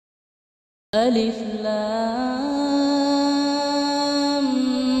ألف لام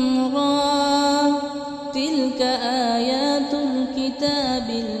را تلك آيات الكتاب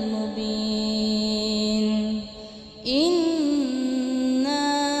المبين إنا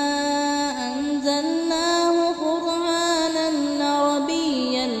أنزلناه قرآنا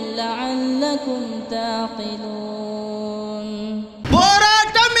عربيا لعلكم تعقلون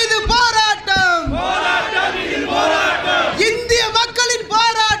போராட்டம் இது போராட்டம் போராட்டம் இது போராட்டம் இந்திய மக்களின்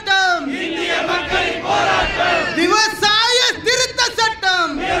போராட்டம் இந்திய மக்களின் போராட்டம் விவசாய திருத்த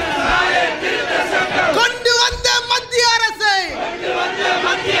சட்டம் கொண்டு வந்த மத்திய அரசை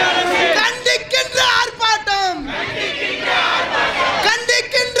கண்டிக்கின்ற ஆர்ப்பாட்டம்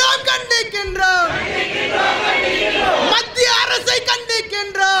கண்டிக்கின்றோம் மத்திய அரசை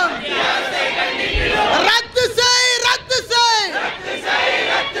கண்டிக்கின்றோம் ரத்து செய்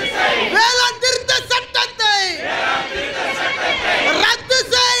வேளாண் திருத்த சட்டத்தை ரத்து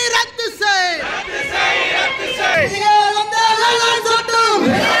செய் வேளாண் சட்டம்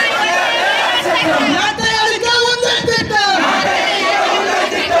நாட்டை அழிக்க உந்தன் திட்டம்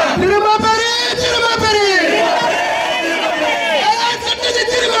திரும்ப பெறு வேளாண் சட்டத்தை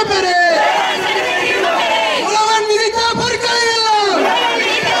திரும்ப பெறு உழவன் விதித்த பொருட்களை எல்லாம்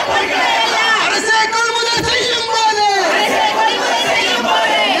அரசை கொள்முதல் செய்யும் போது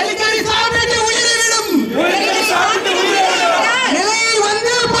நெல்கறி சாப்பிட்டு உயிரிடும் நிலையை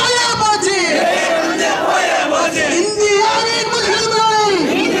வந்து போயா போச்சு இந்தியாவின் முதுகெலும்பாடு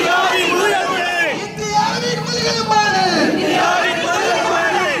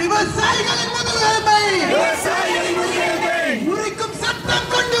விவசாயிகளின் முதுகெலும்பை முறிக்கும் சட்டம்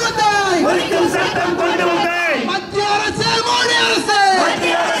கொண்டு வந்தாய் மத்திய அரசு மோடி அரசு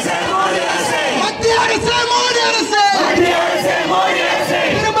மத்திய அரசு மோடி அரசு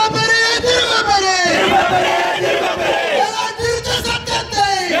திரும்ப பெறு வேளாண் திருத்த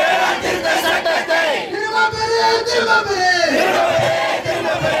சட்டத்தை திரும்ப பெறு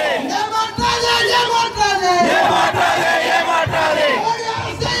ஏமாற்றாதே மோடி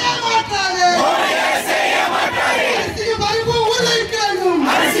அரசை ஏமாற்றாதே அரிசி பருப்பு உருளைக்கிழங்கும்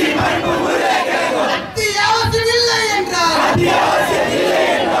அத்தியாவசியம் இல்லை என்றால்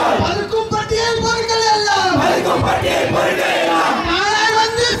அதுக்கும் பட்டியல் பொருட்கள் எல்லாம் நாளை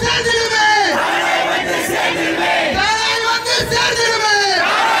வந்து சேர்ந்திடுமே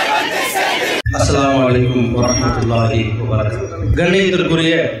அஸ்ஸலாமு அலைக்கும் வரஹ்மத்துல்லாஹி வபரகாத்துஹு.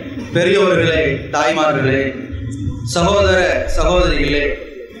 கண்ணியத்திற்குரிய பெரியோர்களே, தாய்மார்களே, சகோதர சகோதரிகளே,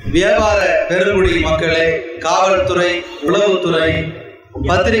 வியாபார பெருங்குடி மக்களே, காவல்துறை, உளவுத்துறை,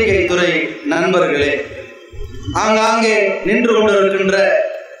 பத்திரிகை துறை நண்பர்களே, ஆங்காங்கே நின்று கொண்டிருக்கின்ற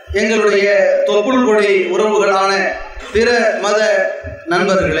எங்களுடைய தொப்புள் கொடி உறவுகளான பிற மத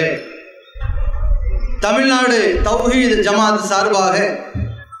நண்பர்களே, தமிழ்நாடு தௌஹீத் ஜமாத் சார்பாக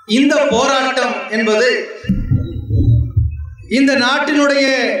இந்த போராட்டம் என்பது இந்த நாட்டினுடைய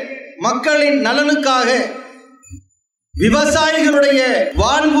மக்களின் நலனுக்காக, விவசாயிகளுடைய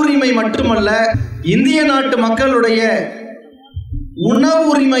வாழ்வுரிமை மட்டுமல்ல, இந்திய நாட்டு மக்களுடைய உணவு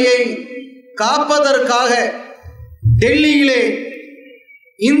உரிமையை காப்பதற்காக டெல்லியிலே,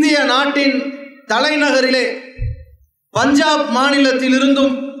 இந்திய நாட்டின் தலைநகரிலே, பஞ்சாப்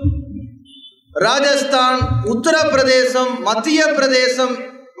மாநிலத்திலிருந்தும், ராஜஸ்தான், உத்தரப்பிரதேசம், மத்திய பிரதேசம்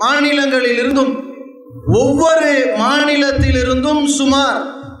மாநிலங்களிலிருந்தும், ஒவ்வொரு மாநிலத்திலிருந்தும் சுமார்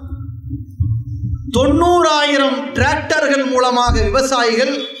 90,000 டிராக்டர்கள் மூலமாக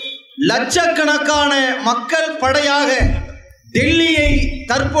விவசாயிகள் லட்சக்கணக்கான மக்கள் படையாக டெல்லியை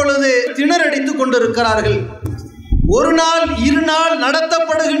தற்பொழுது திணறடித்துக் கொண்டிருக்கிறார்கள். ஒரு நாள் 2 நாள்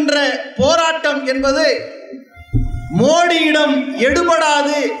நடத்தப்படுகின்ற போராட்டம் என்பது மோடியிடம்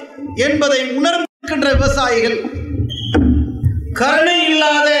எடுபடாது என்பதை உணர்கின்ற விவசாயிகள், கருணை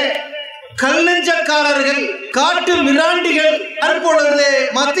இல்லாத கல்நெஞ்சக்காரர்கள், காட்டு மிராண்டிகள் தற்பொழுது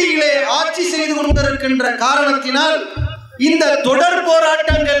மத்தியிலே ஆட்சி செய்து கொண்டிருக்கின்ற காரணத்தினால் இந்த தொடர்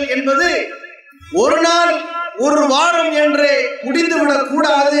போராட்டங்கள் என்பது ஒரு நாள் ஒரு வாரம் என்று முடிந்துவிடக்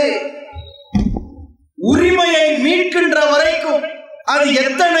கூடாது. உரிமையை மீட்கின்ற வரைக்கும் அது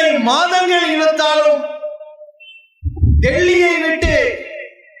எத்தனை மாதங்கள் இழுத்தாலும் டெல்லியை விட்டு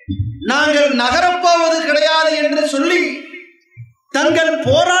நாங்கள் நகரப்போவது கிடையாது என்று சொல்லி தங்கள்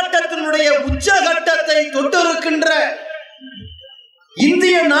போராட்டத்தினுடைய உச்சகட்டத்தை தொட்டிருக்கின்ற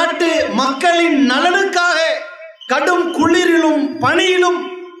இந்திய நாட்டு மக்களின் நலனுக்காக கடும் குளிரிலும் பனியிலும்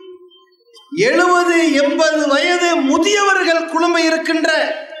 70-80 வயது முதியவர்கள் குழுமை இருக்கின்ற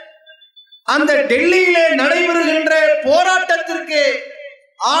அந்த டெல்லியிலே நடைபெறுகின்ற போராட்டத்திற்கு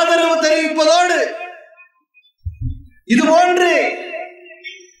ஆதரவு தெரிவிப்பதோடு, இதுபோன்று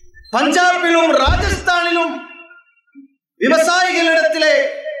பஞ்சாபிலும் ராஜஸ்தானிலும் விவசாயிகளிடத்திலே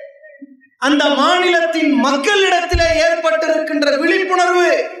அந்த மாநிலத்தின் மக்களிடத்திலே ஏற்பட்டிருக்கின்ற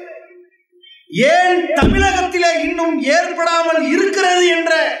விழிப்புணர்வு ஏன் தமிழகத்திலே இன்னும் ஏற்படாமல் இருக்கிறது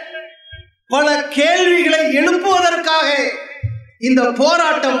என்ற பல கேள்விகளை எழுப்புவதற்காக இந்த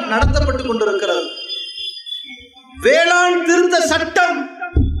போராட்டம் நடத்தப்பட்டுக் கொண்டிருக்கிறது. வேளாண் திருத்த சட்டம்,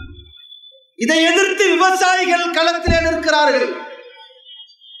 இதை எதிர்த்து விவசாயிகள் களத்திலே நிற்கிறார்கள்.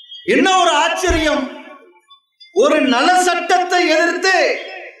 என்ன ஒரு ஆச்சரியம்! ஒரு நல சட்டத்தை எதிர்த்து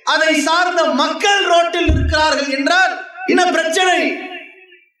அதை சார்ந்த மக்கள் ரோட்டில் இருக்கிறார்கள் என்றால் என்ன பிரச்சனை?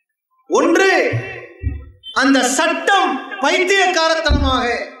 ஒன்று, அந்த சட்டம் பைத்தியக்காரத்தனமாக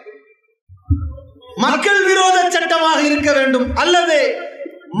மக்கள் விரோத சட்டமாக இருக்க வேண்டும், அல்லது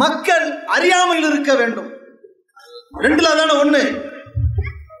மக்கள் அறியாமல் இருக்க வேண்டும். ரெண்டுல தானே ஒண்ணு.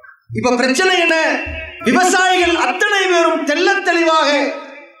 இப்ப பிரச்சனை என்ன? விவசாயிகள் அத்தனை பேரும் தெள்ளத் தெளிவாக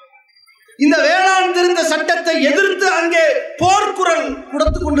இந்த வேளாண் திருத்த சட்டத்தை எதிர்த்து அங்கே போர்க்குரல்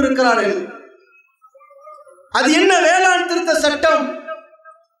கொடுத்துக் கொண்டிருக்கிறார்கள். அது என்ன வேளாண் திருத்த சட்டம்?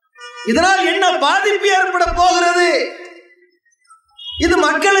 இதனால் என்ன பாதிப்பு ஏற்பட போகிறது? இது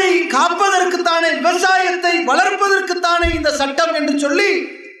மக்களை காப்பதற்குத்தானே, விவசாயத்தை வளர்ப்பதற்குத்தானே இந்த சட்டம் என்று சொல்லி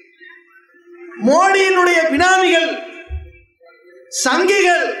மோடியினுடைய பினாமிகள்,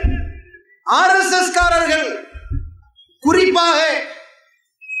 சங்கிகள், ஆர்எஸ்எஸ் காரர்கள், குறிப்பாக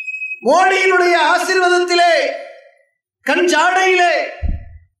மோடியினுடைய ஆசீர்வாதத்திலே கஞ்சாடையிலே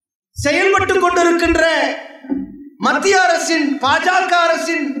செயல்பட்டுக் கொண்டிருக்கின்ற மத்திய அரசின், பாஜக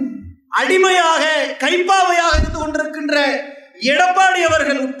அரசின் அடிமையாக, கைப்பாவையாக இருந்து கொண்டிருக்கின்ற எடப்பாடி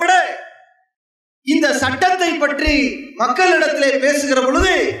அவர்கள் உட்பட இந்த சட்டத்தை பற்றி மக்களிடத்திலே பேசுகிற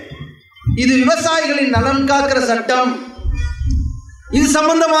பொழுது, இது விவசாயிகளின் நலன் காக்கிற சட்டம், இது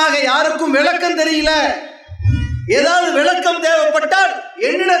சம்பந்தமாக யாருக்கும் விளக்கம் தெரியல, ஏதாவது விளக்கம் தேவைப்பட்டால்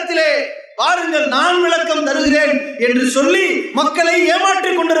என்னிடத்திலே பாருங்கள், நான் விளக்கம் தருகிறேன் என்று சொல்லி மக்களை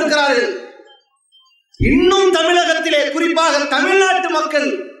ஏமாற்றிக் கொண்டிருக்கிறார்கள். இன்னும் தமிழகத்திலே, குறிப்பாக தமிழ்நாட்டு மக்கள்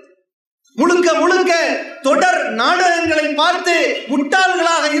முழுக்க முழுக்க தொடர் நாடகங்களை பார்த்து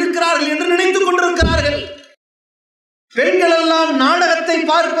முட்டாள்களாக இருக்கிறார்கள் என்று நினைத்துக் கொண்டிருக்கிறார்கள். பெண்கள் எல்லாம் நாடகத்தை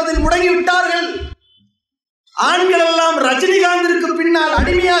பார்ப்பதில் முடங்கிவிட்டார்கள். ஆண்கள் எல்லாம் ரஜினிகாந்திற்கு பின்னால்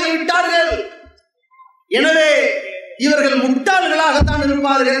அடிமையாகி விட்டார்கள். எனவே இவர்கள் முட்டாள்களாகத்தான்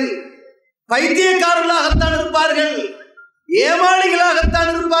இருப்பார்கள், பைத்தியக்காரர்களாகத்தான் இருப்பார்கள், ஏமாளிகளாகத்தான்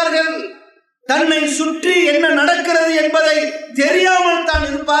இருப்பார்கள், தன்னை சுற்றி என்ன நடக்கிறது என்பதை தெரியாமல் தான்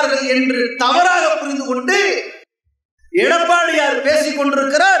இருப்பார்கள் என்று தவறாக புரிந்து கொண்டு எடப்பாடியார் பேசிக்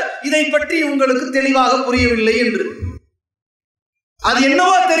கொண்டிருக்கிறார். இதை பற்றி உங்களுக்கு தெளிவாக புரியவில்லை என்று. அது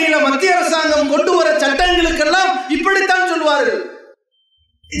என்னவோ தெரியல, மத்திய அரசாங்கம் கொண்டு வர சட்டங்களுக்கெல்லாம் இப்படித்தான் சொல்வார்கள்.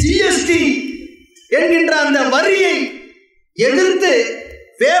 ஜிஎஸ்டி என்கின்ற அந்த வரியை எதிர்த்து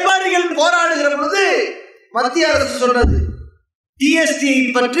வியாபாரிகள் போராடுகிற பொழுது மத்திய அரசு சொன்னது, ஜிஎஸ்டியை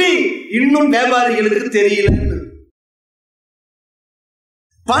பற்றி இன்னும் வியாபாரிகளுக்கு தெரியல.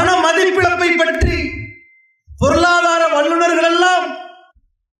 பண மதிப்பிழப்பை பற்றி பொருளாதார வல்லுநர்கள் எல்லாம்,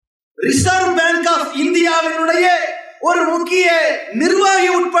 ரிசர்வ் பேங்க் ஆஃப் இந்தியாவினுடைய ஒரு முக்கிய நிர்வாகி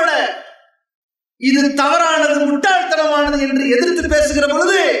உட்பட இது தவறானது, முட்டாள்தனமானது என்று எதிர்த்து பேசுகிற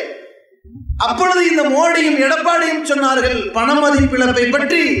பொழுது, அப்பொழுது இந்த மோடியும் எடப்பாடியும் சொன்னார்கள், பண மதிப்பிழப்பை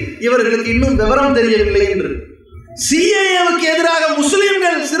பற்றி இவர்களுக்கு இன்னும் விவரம் தெரியவில்லை என்று. சிஏஏவுக்கு எதிராக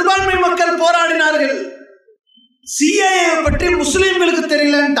முஸ்லிம்கள், சிறுபான்மை மக்கள் போராடினார்கள். சிஏஏ பற்றி முஸ்லிம்களுக்கு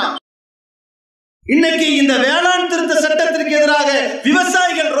தெரியலன்ட்டான். இன்னைக்கு இந்த வேளாண் திருத்த சட்டத்திற்கு எதிராக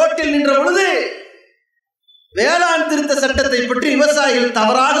விவசாயிகள் ரோட்டில் நின்ற பொழுது, வேளாண் திருத்த சட்டத்தை பற்றி விவசாயிகள்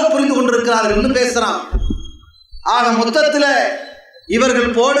தவறாக புரிந்து கொண்டிருக்கிறார்கள் பேசுறான். ஆக மொத்தத்தில்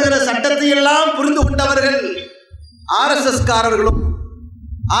இவர்கள் போடுகிற சட்டத்தை எல்லாம் புரிந்து கொண்டவர்கள் ஆர்எஸ்எஸ் காரர்களும்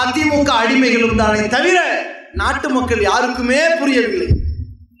அதிமுக அடிமைகளும் தானே தவிர நாட்டு மக்கள் யாருக்குமே புரியவில்லை.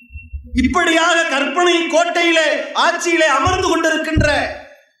 இப்படியாக கற்பனை கோட்டையிலே ஆட்சியிலே அமர்ந்து கொண்டிருக்கின்ற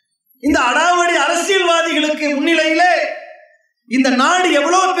இந்த அடாவடி அரசியல்வாதிகளுக்கு முன்னிலையிலே இந்த நாடு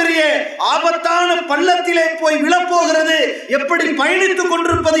எவ்வளவு பெரிய ஆபத்தான பள்ளத்திலே போய் விழப்போகிறது, எப்படி பயணித்துக்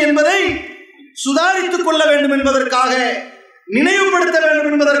கொண்டிருப்பது என்பதை சுதாரித்துக் கொள்ள வேண்டும் என்பதற்காக, நினைவுபடுத்த வேண்டும்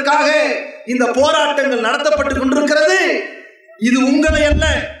என்பதற்காக இந்த போராட்டங்கள் நடத்தப்பட்டுக் கொண்டிருக்கிறது. இது உங்களை அல்ல,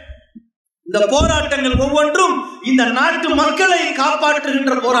 இந்த போராட்டங்கள் ஒவ்வொன்றும் இந்த நாட்டு மக்களை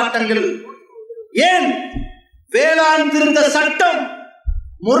காப்பாற்றுகின்ற போராட்டங்கள். ஏன் வேளாண் திருத்த சட்டம்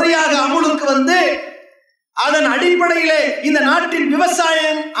முறையாக அமுலுக்கு வந்து அதன் அடிப்படையிலே இந்த நாட்டின்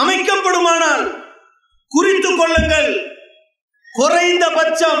விவசாயம் அமைக்கப்படுமானால், குறித்துக் கொள்ளுங்கள்,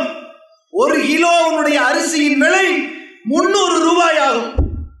 குறைந்தபட்சம் ஒரு கிலோவுடைய அரிசியின் விலை 300 ரூபாய் ஆகும்.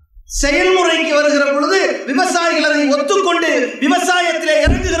 செயல்முறைக்கு வருகிற பொழுது விவசாயிகள் அதை ஒத்துக்கொண்டு விவசாயத்திலே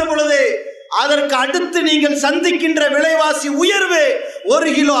இறங்குகிற பொழுது அதற்கு அடுத்து நீங்கள் சந்திக்கின்ற விலைவாசி உயர்வு ஒரு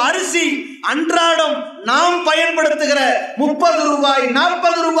கிலோ அரிசி அன்றாடம் நாம் பயன்படுத்துகிற 30 ரூபாய்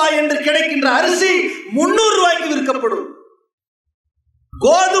 40 ரூபாய் என்று கிடைக்கின்ற அரிசி 300 ரூபாய்க்கு விற்கப்படும்.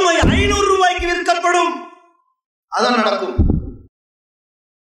 கோதுமை 500 ரூபாய்க்கு விற்கப்படும். அதான் நடக்கும்.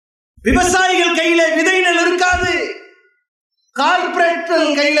 விவசாயிகள் கையிலே விதை நெல் இருக்காது. கார்ப்பரேட்கள்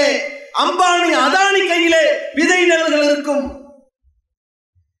கையிலே, அம்பானி அதானி கையிலே விதை நெல்கள் இருக்கும்.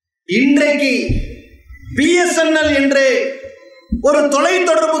 இன்றைக்கு பிஎஸ்என்எல் என்று ஒரு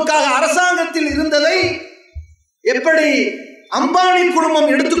தொலைத்தொடர்புக்காக அரசாங்கத்தில் இருந்ததை எப்படி அம்பானி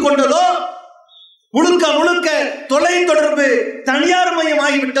குடும்பம் எடுத்துக்கொண்டதோ, முழுக்க முழுக்க தொலைத்தொடர்பு தனியார்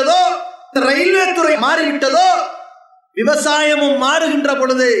மயமாகிவிட்டதோ, ரயில்வே துறை மாறிவிட்டதோ, விவசாயமும் மாறுகின்ற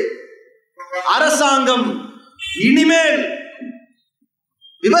பொழுது அரசாங்கம் இனிமேல்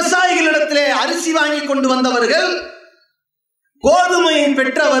விவசாயிகளிடத்திலே அரிசி வாங்கி கொண்டு வந்தவர்கள், கோதுமையை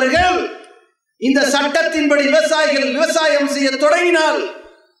பெற்றவர்கள் இந்த சட்டத்தின்படி விவசாயிகள் விவசாயம் செய்ய தொடங்கினால்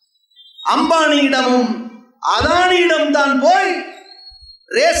அம்பானியிடமும் அதானியிடம் தான் போய்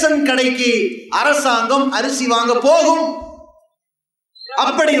ரேஷன் கடைக்கு அரசாங்கம் அரிசி வாங்க போகும்.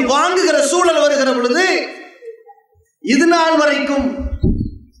 அப்படி வாங்குகிற சூழல் வருகிற பொழுது இது நாள் வரைக்கும்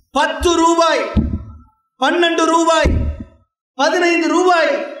 10 ரூபாய் 12 ரூபாய் 15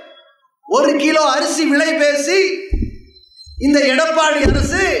 ரூபாய் ஒரு கிலோ அரிசி விலை பேசி இந்த எடப்பாடி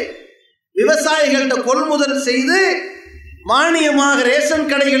அரசு விவசாயிகள்கிட்ட கொள்முதல் செய்து மானியமாக ரேஷன்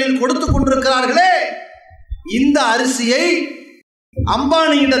கடைகளில் கொடுத்து கொண்டிருக்கிறார்களே, இந்த அரிசியை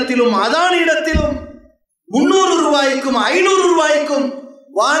அம்பானியிடத்திலும் அதானியிடத்திலும் 300 ரூபாய்க்கும் 500 ரூபாய்க்கும்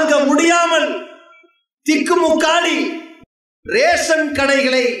வாங்க முடியாமல் திக்குமுக்காடி ரேஷன்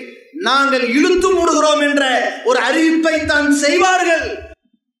கடைகளை நாங்கள் இழுத்து மூடுகிறோம் என்ற ஒரு அறிவிப்பை தான் செய்வார்கள்.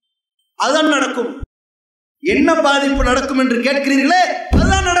 அதுதான் நடக்கும். என்ன பாதிப்பு நடக்கும் என்று கேட்கிறீர்களே,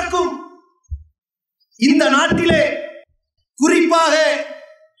 அதுதான் நடக்கும். இந்த நாட்டிலே, குறிப்பாக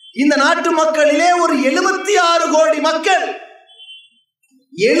இந்த நாட்டு மக்களிலே ஒரு 76 கோடி மக்கள்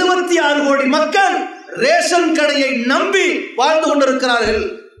 76 கோடி மக்கள் ரேஷன் கடையை நம்பி வாழ்ந்து கொண்டிருக்கிறார்கள்.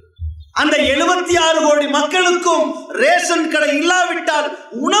 அந்த 76 கோடி மக்களுக்கும் ரேஷன் கடை இல்லாவிட்டால்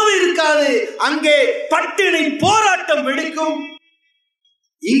உணவு இருக்காது. அங்கே பட்டினி போராட்டம் வெடிக்கும்.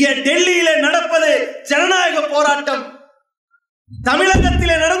 இங்கே டெல்லியிலே நடப்பது ஜனநாயக போராட்டம்,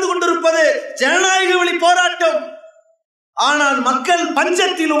 தமிழகத்திலே நடந்து கொண்டிருப்பது ஜனநாயக வழி போராட்டம். ஆனால் மக்கள்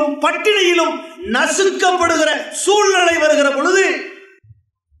பஞ்சத்திலும் பட்டினியிலும் நசுக்கப்படுகிற சூழ்நிலை வருகிற பொழுது,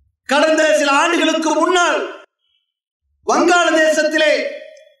 கடந்த சில ஆண்டுகளுக்கு முன்னால் வங்காளதேசத்திலே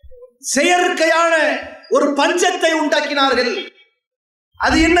செயற்கையான ஒரு பஞ்சத்தை உண்டாக்கினார்கள்.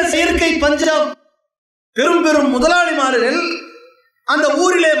 அது என்ன செயற்கை பஞ்சம்? பெரும் பெரும் முதலாளிமார்கள் அந்த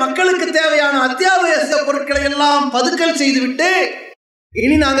ஊரிலே மக்களுக்கு தேவையான அத்தியாவசிய பொருட்களை எல்லாம் பதுக்கல் செய்துவிட்டு,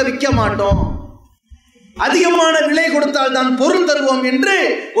 இனி நாங்கள் விற்க மாட்டோம், அதிகமான விலை கொடுத்தால் தான் பொருள் தருவோம் என்று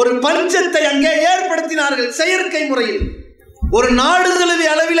ஒரு பஞ்சத்தை அங்கே ஏற்படுத்தினார்கள் செயற்கை முறையில். ஒரு நாடு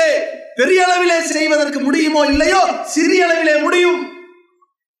தழுவிய அளவிலே பெரிய அளவிலே செய்வதற்கு முடியுமோ இல்லையோ, சிறிய அளவிலே முடியும்.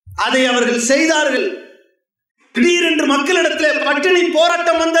 அதை அவர்கள் செய்தார்கள். திடீரென்று மக்களிடத்திலே பட்டினி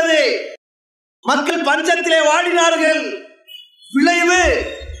போராட்டம் வந்தது. மக்கள் பஞ்சத்திலே வாடினார்கள். விளைவு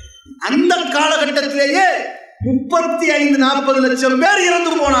அந்த காலகட்டத்திலேயே 35-40 லட்சம் பேர்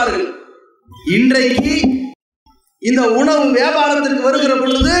இறந்து போனார்கள். இன்றைக்கு இந்த உணவு வியாபாரத்திற்கு வருகிற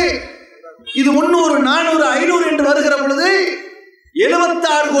பொழுது, இது 300, 400, 500 என்று வருகிற பொழுது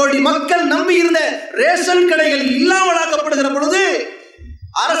 76 கோடி மக்கள் நம்பி இருந்த ரேஷன் கடைகள் இல்லாமலாக்கப்படுகிற பொழுது,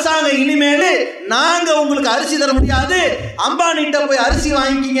 அரசாங்கம் இனிமேல் நாங்க உங்களுக்கு அரிசி தர முடியாது, அம்பானிட்ட போய் அரிசி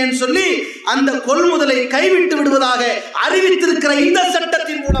வாங்கிக்கிங்கன்னு சொல்லி அந்த கொள்முதலை கைவிட்டு விடுவதாக அறிவித்திருக்கிற இந்த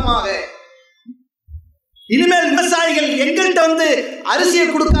சட்டத்தின் மூலமாக இனிமேல் விவசாயிகள் எங்கள்கிட்ட வந்து அரிசியை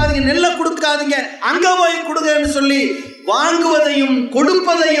கொடுக்காதீங்க, நெல்லை கொடுக்காதீங்க, அங்க போய் கொடுங்கன்னு சொல்லி வாங்குவதையும்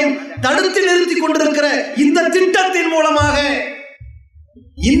கொடுப்பதையும் தடுத்து நிறுத்தி கொண்டிருக்கிற இந்த திட்டத்தின் மூலமாக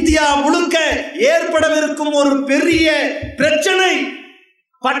இந்தியா முழுக்க ஏற்படவிருக்கும் ஒரு பெரிய பிரச்சனை,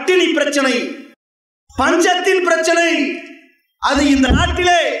 பட்டினி பிரச்சனை, பஞ்சத்தின் பிரச்சனை, அது இந்த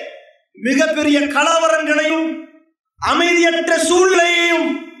நாட்டிலே மிகப்பெரிய கலவரங்களையும் அமைதியற்ற சூழ்நிலையையும்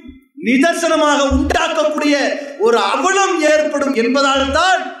நிதர்சனமாக உண்டாக்கக்கூடிய ஒரு அவலம் ஏற்படும் என்பதால்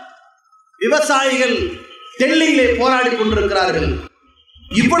தான் விவசாயிகள் டெல்லியிலே போராடி கொண்டிருக்கிறார்கள்.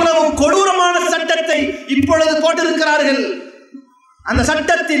 இவ்வளவு கொடூரமான சட்டத்தை இப்பொழுது போட்டிருக்கிறார்கள். அந்த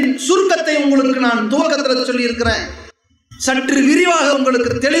சட்டத்தின் சுருக்கத்தை உங்களுக்கு நான் துவக்கத்தில் சொல்லி இருக்கிறேன். சற்று விரிவாக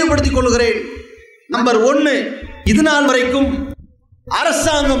உங்களுக்கு தெளிவுபடுத்திக் கொள்கிறேன். நம்பர் 1, இது நாள் வரைக்கும்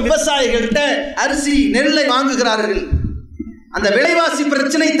அரசாங்கம் விவசாயிகள்கிட்ட அரிசி நெல்லை வாங்குகிறார்கள். அந்த விலைவாசி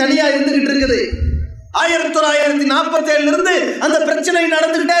பிரச்சனை தனியா இருந்துகிட்டு இருக்குது. 1947 இருந்து அந்த பிரச்சனை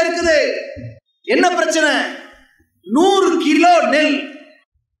நடந்துகிட்டே இருக்குது. என்ன பிரச்சனை? 100 கிலோ நெல்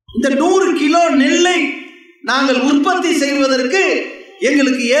இந்த 100 கிலோ நெல்லை நாங்கள் உற்பத்தி செய்வதற்கு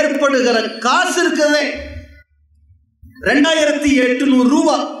எங்களுக்கு ஏற்படுகிற காசு இருக்கிறதே 2800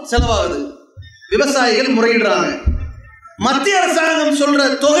 ரூபாய் செலவாகுது. விவசாயிகள் முறையிடுறாங்க. மத்திய அரசாங்கம் சொல்ற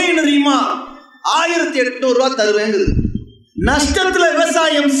தொகை தெரியுமா? 1800 ரூபாய் தருவேங்குது. நஷ்டத்துல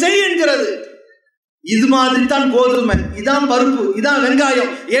விவசாயம் செய்யுங்கிறது. இது மாதிரி தான் கோதுமை, இதான் பருப்பு, இதான்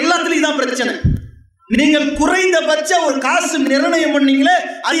வெங்காயம், எல்லாத்துலயும் இதான் பிரச்சனை. நீங்கள் குறைந்தபட்ச ஒரு காசு நிர்ணயம் பண்ணீங்களே,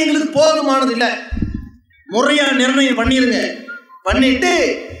 அது எங்களுக்கு போதுமானது இல்லை. முறையா நிர்ணயம் பண்ணிருங்க. பண்ணிட்டு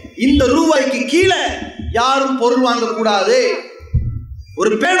இந்த ரூபாய்க்கு கீழே யாரும் பொருள் வாங்கக்கூடாது.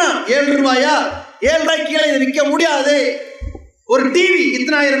 ஒரு பேனா 7 ரூபாயா, 7 ரூபாய்க்கு கீழே இதை விற்க முடியாது. ஒரு டிவி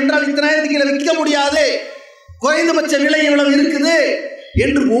இத்தனாயிரம் என்றால் இத்தனாயிரத்துக்கு கீழே விற்க முடியாது. குறைந்தபட்ச விலை எவ்வளவு இருக்குது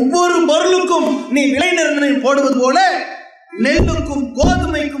என்று ஒவ்வொரு பொருளுக்கும் நீ விலை நிர்ணயம் போடுவது போல நெல்லுக்கும்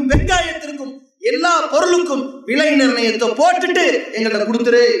கோதுமைக்கும் வெங்காயத்திற்கும் எல்லா பொருளுக்கும் விலை நிர்ணயத்தை போட்டுட்டு எங்கள்கிட்ட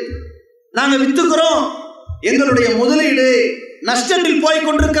கொடுத்துரு. நாங்க வித்துக்கிறோம். எங்களுடைய முதலீடு நஷ்டத்தில் போய்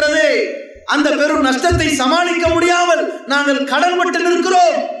கொண்டிருக்கிறது. அந்த பெரும் நஷ்டத்தை சமாளிக்க முடியாமல் நாங்கள் கடன் பட்டு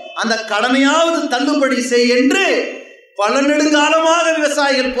நிற்கிறோம். அந்த கடனையாவது தள்ளுபடி செய் என்று பல நெடுங்காலமாக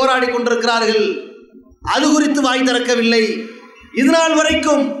விவசாயிகள் போராடி கொண்டிருக்கிறார்கள். அது குறித்து வாய் திறக்கவில்லை. இதுநாள்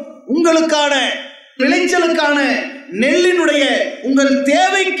வரைக்கும் உங்களுக்கான விளைச்சலுக்கான நெல்லினுடைய உங்கள்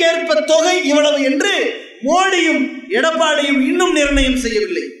தேவைக்கேற்ப தொகை இவ்வளவு என்று மோடியும் எடப்பாடியும் இன்னும் நிர்ணயம்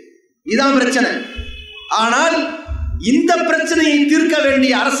செய்யவில்லை. இதான் பிரச்சனை. ஆனால் இந்த பிரச்சனையை தீர்க்க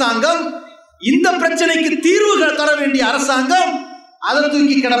வேண்டிய அரசாங்கம், இந்த பிரச்சனைக்கு தீர்வுகள் தர வேண்டிய அரசாங்கம் அதை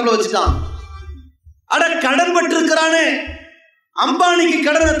தூக்கி கிடப்புல வச்சுட்டான். அட கடன் பட்டிருக்கிறானே, அம்பானிக்கு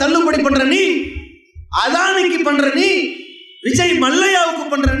கடனை தள்ளுபடி பண்ற நீ, அதானிக்கு பண்ற நீ, விஜய் மல்லையாவுக்கு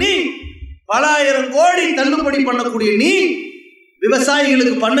பண்ற நீ, பல ஆயிரம் கோடி தள்ளுபடி பண்ணக்கூடிய நீ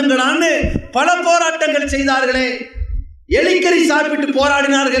விவசாயிகளுக்கு பண்ணுங்கடான்னு பல போராட்டங்கள் செய்தார்களே. எலிக்கறி சாப்பிட்டு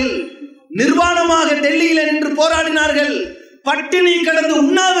போராடினார்கள். நிர்வாணமாக டெல்லியில நின்று போராடினார்கள். பட்டினி கடந்து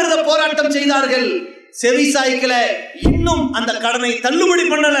உண்ணாவிரத போராட்டம் செய்தார்கள். செவி சாய்க்கல. இன்னும் அந்த கடனை தள்ளுபடி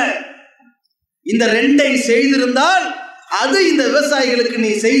பண்ணல. இந்த 2ஐ செய்திருந்தால் அது இந்த விவசாயிகளுக்கு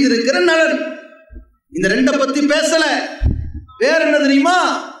நீ செய்திருக்கிற நலன். இந்த 2 பத்தி பேசல. வேற என்ன தெரியுமா?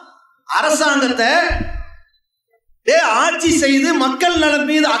 அரசாங்கத்தை ஆட்சி செய்து மக்கள் நலன்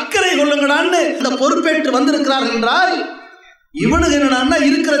மீது அக்கறை கொள்ளுங்கடான்னு இந்த பொறுப்பேற்று வந்திருக்கிறார்கள் என்றால், இவனுக்கு என்னன்னா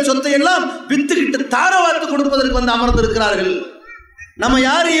இருக்கிற சொத்தை எல்லாம் வித்துக்கிட்டு தாரவாத்து கொடுப்பதற்கு வந்து அமர்ந்திருக்கிறார்கள். நம்ம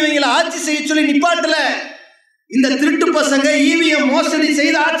யாரும் இவங்களை ஆட்சி செய்ய சொல்லி நிப்பாட்டல. இந்த திருட்டு பசங்க ஈவிஎம் மோசடி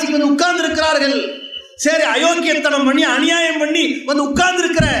செய்து ஆட்சிக்கு வந்து உட்கார்ந்து இருக்கிறார்கள். சரி, அயோக்கியத்தனம் பண்ணி அநியாயம் பண்ணி வந்து உட்கார்ந்து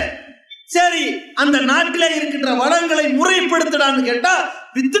இருக்கிற, சரி அந்த நாட்டில இருக்கின்ற வளங்களை முறைப்படுத்தடான்னு கேட்டா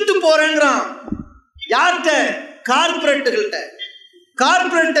வித்துட்டு போறேங்கிறான். யார்கிட்ட? கார்பரேட்டுகள்கிட்ட.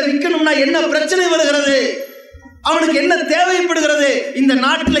 கார்பரேட்டை விற்கணும்னா என்ன பிரச்சனை வருகிறது? அவனுக்கு என்ன தேவைப்படுகிறது? இந்த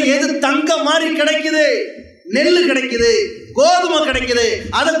நாட்டில் எது தங்க மாதிரி கிடைக்குது? நெல் கிடைக்குது, கோதுமை கிடைக்குது,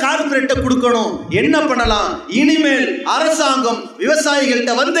 அதை கார்பரேட்டை கொடுக்கணும். என்ன பண்ணலாம்? இனிமேல் அரசாங்கம்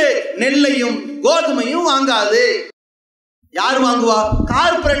விவசாயிகள்கிட்ட வந்து நெல்லையும் கோதுமையும் வாங்காது. யார் வாங்குவா?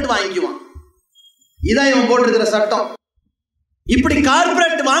 கார்பரேட் வாங்கிக்குவான். இதான் இவன் போட்டிருக்கிற சட்டம். இப்படி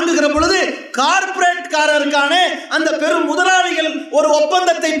கார்பரேட் வாங்குகிற பொழுது கார்பரேட்காரருக்கான அந்த பெரும் முதலாளிகள் ஒரு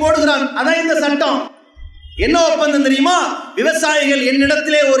ஒப்பந்தத்தை போடுகிறான். அதான் இந்த சட்டம். என்ன ஒப்பந்தம் தெரியுமா? விவசாயிகள்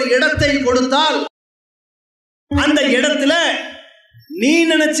என்னிடத்திலே ஒரு இடத்தை கொடுத்தால் அந்த இடத்துல நீ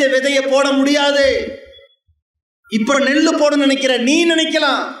நினைச்ச விதையை போட முடியாது. இப்ப நெல்லு போட நினைக்கிற நீ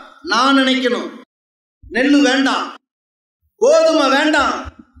நினைக்கலாம், நான் நினைக்கணும். நெல்லு வேண்டாம், கோதுமை வேண்டாம்,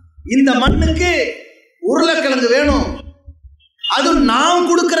 இந்த மண்ணுக்கு உருளைக்கிழங்கு வேணும். அது நாம்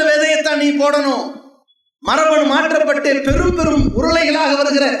கொடுக்கிற விதையத்தான் நீ போடணும். மரபணு மாற்றப்பட்டு பெரும் பெரும் உருளைகளாக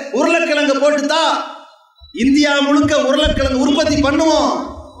வருகிற உருளைக்கிழங்கு போட்டுதா இந்தியா முழுக்க உருளைக்கிழங்கு உற்பத்தி பண்ணுவோம்.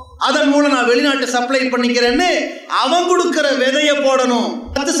 அதன் மூலம் நான் வெளிநாட்டு சப்ளை பண்ணிக்கிறேன்னு அவன் கொடுக்கிற விதைய போடணும்.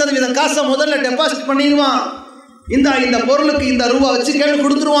 10% காசை முதல்ல டெபாசிட் பண்ணிடுவான். இந்த பொருளுக்கு இந்த ரூபா வச்சு கேள்வி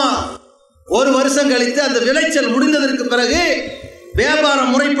கொடுத்துருவான். ஒரு வருஷம் கழித்து அந்த விளைச்சல் முடிந்ததற்கு பிறகு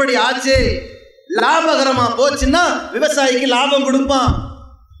வியாபாரம் முறைப்படி ஆச்சு, லாபகரமா போச்சுன்னா விவசாயிக்கு லாபம் கொடுப்பான்.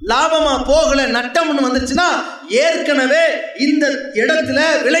 லாபமா போகல, நட்டம்னு வந்துச்சுன்னா ஏற்கனவே இந்த இடத்துல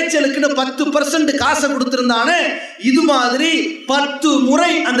விளைச்சலுக்குன்னு 10% காசை கொடுத்திருந்தானே, இது மாதிரி 10 முறை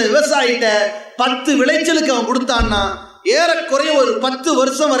அந்த விவசாயிட்ட 10 விளைச்சலுக்கு அவன் கொடுத்தான்னா ஏறக்குறைய ஒரு 10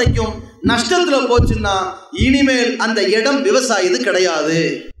 வருஷம் வரைக்கும் நஷ்டத்துல போச்சுன்னா இனிமேல் அந்த இடம் விவசாயிது கிடையாது.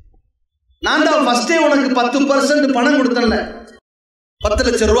 நான் தான் ஃபர்ஸ்டே உனக்கு 10% பணம் கொடுத்தேன்ல, 10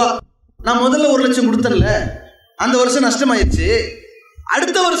 லட்சம் ரூபா. நான் முதல்ல 1 லட்சம் கொடுத்தேன்ல, அந்த வருஷம் நஷ்டமாயிருச்சு.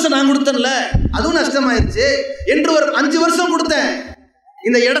 அடுத்த வருஷம் நான் கொடுத்தேன்ல, அதுவும் நஷ்டமாயிருச்சு என்று ஒரு 5 வருஷம் கொடுத்தேன்.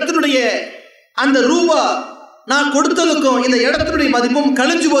 இந்த இடத்தினுடைய அந்த ரூபா நான் கொடுத்ததுக்கும் இந்த இடத்தினுடைய மதிப்பும்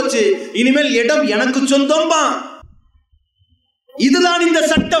கழிஞ்சு போச்சு. இனிமேல் இடம் எனக்கு சொந்தம்பா. இதுதான் இந்த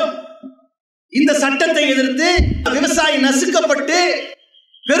சட்டம். இந்த சட்டத்தை எதிர்த்து விவசாயி நசுக்கப்பட்டு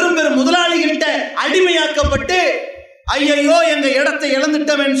பெரும் பெரும் முதலாளிகிட்ட அடிமையாக்கப்பட்டு ஐயோ எங்க இடத்தை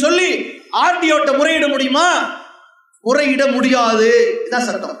இழந்துட்டவன் சொல்லி ஆர்டிஓட்ட முறையிட முடியுமா? முறையிட முடியாது. இதுதான்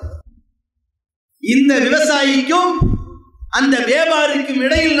சட்டம். இந்த விவசாயிக்கும் அந்த வியாபாரிக்கும்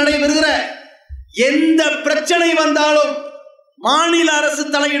இடையில் நடைபெறுகிற எந்த பிரச்சனை வந்தாலும் மாநில அரசு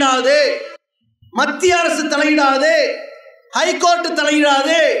தலையிடாது, மத்திய அரசு தலையிடாது, ஹைகோர்ட்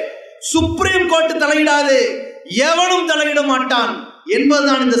தலையிடாது, சுப்ரீம் கோர்ட் தலையிடாது, எவனும் தலையிட மாட்டான்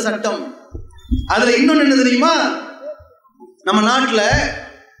என்பதுதான் இந்த சட்டம். அதுல இன்னொன்னு என்ன தெரியுமா? நம்ம நாட்டில்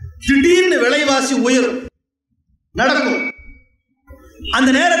திடீர்னு விலைவாசி உயரும் நடக்கும். அந்த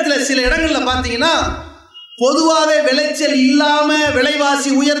நேரத்தில் சில இடங்கள்ல பார்த்தீங்கன்னா பொதுவாகவே விளைச்சல் இல்லாம விலைவாசி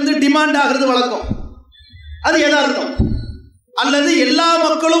உயர்ந்து டிமாண்ட் ஆகிறது வழக்கம். அது யதார்த்தம். அல்லது எல்லா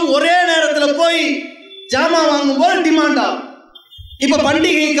மக்களும் ஒரே நேரத்தில் போய் ஜாமான் வாங்கும்போது டிமாண்ட் ஆகும். இப்ப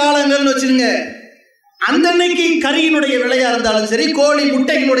பண்டிகை காலங்கள்னு வச்சுருங்க, அந்த அன்னைக்கு கறியினுடைய விலையா இருந்தாலும் சரி, கோழி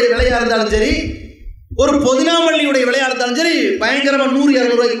முட்டைகளுடைய விலையா இருந்தாலும் சரி, ஒரு பொதினாமல்லியுடைய விலையா இருந்தாலும் சரி, பயங்கரமா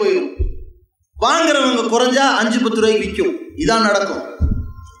 100-200 ரூபாய்க்கு போயிடும். வாங்குறவங்க குறைஞ்சா 5-10 ரூபாய்க்கு விற்கும். இதான் நடக்கும்.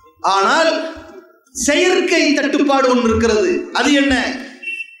 ஆனால் செயற்கை தட்டுப்பாடு ஒன்று இருக்கிறது. அது என்ன?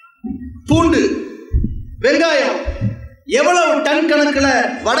 பூண்டு, வெங்காயம் எவ்வளவு டன் கணக்குல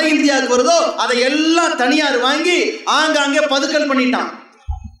வட இந்தியாவுக்கு வருதோ அதை எல்லாம் தனியார் வாங்கி ஆங்காங்கே பதுக்கல் பண்ணிட்டான்.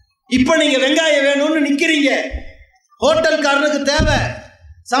 இப்ப நீங்க வெங்காயம் வேணும்னு நிக்கிறீங்க, ஹோட்டல்காரனுக்கு தேவை,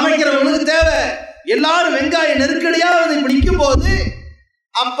 சமைக்கிறவனுக்கு தேவை, எல்லாரும் வெங்காய நெருக்கடியா இப்ப நிற்கும் போது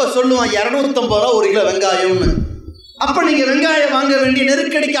அப்ப சொல்லுவான் 250 ரூபா 1 கிலோ வெங்காயம்னு. அப்ப நீங்க வெங்காயம் வாங்க வேண்டிய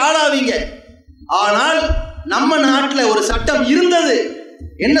நெருக்கடிக்கு ஆளாவீங்க. ஆனால் நம்ம நாட்டில் ஒரு சட்டம் இருந்தது.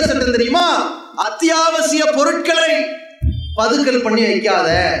 என்ன சட்டம் தெரியுமா? அத்தியாவசிய பொருட்களை பதுக்கல் பண்ணி வைக்காத,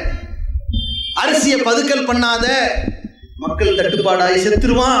 அரிசியை பதுக்கல் பண்ணாத, மக்கள் தட்டுப்பாடாய்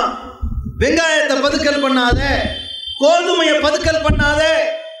செத்துருவான். வெங்காயத்தை பதுக்கல் பண்ணாத, கோதுமையை பதுக்கல் பண்ணாத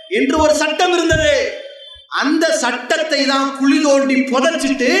என்று ஒரு சட்டம் இருந்தது. அந்த சட்டத்தை தான் குழி தோண்டி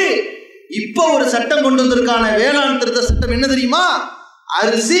புதைச்சிட்டு இப்போ ஒரு சட்டம் கொண்டு வந்திருக்கான வேளாண் திருத்த சட்டம். என்ன தெரியுமா?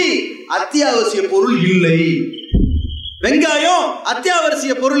 அரிசி அத்தியாவசிய பொருள் இல்லை, வெங்காயம்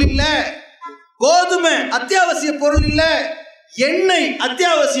அத்தியாவசிய பொருள் இல்லை, கோதுமை அத்தியாவசிய பொருள் இல்லை, எண்ணெய்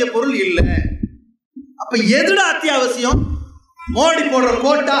அத்தியாவசிய பொருள் இல்லை. அப்ப எதுடா அத்தியாவசியம்? மோடி போடுற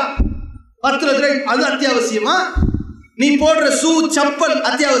கோட்டா 10 லட்ச ரூபாய் அது அத்தியாவசியமா? நீ போடுற ஷூ செப்பல்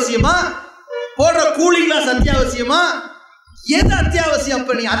அத்தியாவசியமா? போடுற கூலிங் கிளாஸ் அத்தியாவசியமா? எது அத்தியாவசியம்?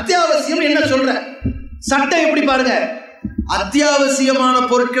 அப்ப நீ அத்தியாவசியம் என்ன சொல்ற? சட்டம் எப்படி பாருங்க, அத்தியாவசியமான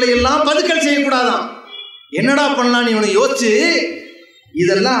பொருட்களை எல்லாம் பதுக்கல் செய்யக்கூடாதான். என்னடா பண்ணலாம் இவனை யோசிச்சு,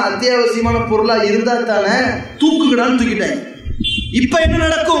 இதெல்லாம் அத்தியாவசியமான பொருளா இருந்தா தானே தூக்குகடான்னு தூக்கிட்டேன். இப்ப என்ன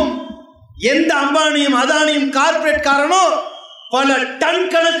நடக்கும்? எந்த அம்பானியும் அதானியும் கார்பரேட் காரனும் பல டன்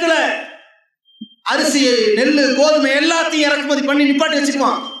கணக்குல அரிசி, நெல்லு, கோதுமை எல்லாத்தையும் இறக்குமதி பண்ணி நிப்பாட்டி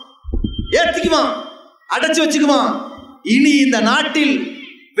வச்சுக்குவான், ஏத்திக்குவான், அடைச்சு வச்சுக்குவான். இனி இந்த நாட்டில்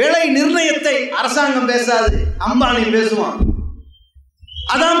விலை நிர்ணயத்தை அரசாங்கம் பேசாது, அம்பானி பேசுவான்.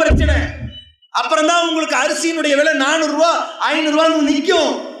 அதான் பிரச்சனை. அப்புறம் தான் உங்களுக்கு அரிசியினுடைய விலை 400 ரூபா 500 ரூபான்னு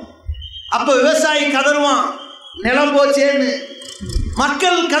நிற்கும். அப்ப விவசாயி கதறுவான், நிலம் போச்சேன்னு.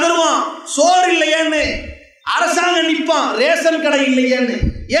 மக்கள் கதறுவான், சோறு இல்லையேன்னு. அரசாங்கம் நிற்பான், ரேஷன் கடை இல்லையேன்னு.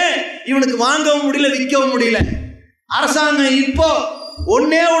 ஏன்? இவனுக்கு வாங்கவும் முடியல, விற்கவும் முடியல. அரசாங்கம் இப்போ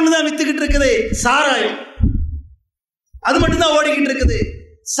ஒன்னே ஒண்ணுதான் வித்துக்கிட்டு இருக்குது, சாராயம். அது மட்டும் தான் ஓடிக்கிட்டு இருக்குது.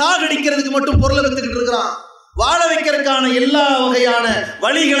 சாகடிக்கிறதுக்கு மட்டும் பொருளை வித்துக்கிட்டு இருக்கிறான். வாழ வைக்கிறதுக்கான எல்லா வகையான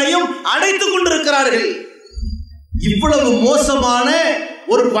வழிகளையும் அடைத்துக் கொண்டிருக்கிறார்கள். இவ்வளவு மோசமான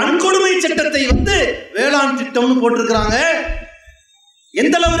ஒரு வன்கொடுமை சட்டத்தை வேளாண் திட்டம்னு போட்டிருக்கிறாங்க.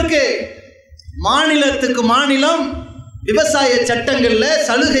 எந்த அளவிற்கு? மாநிலத்துக்கு மாநிலம் விவசாய சட்டங்கள்ல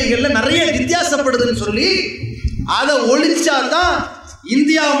சலுகைகள்ல நிறைய வித்தியாசப்படுதுன்னு சொல்லி அதை ஒழிச்சாதான்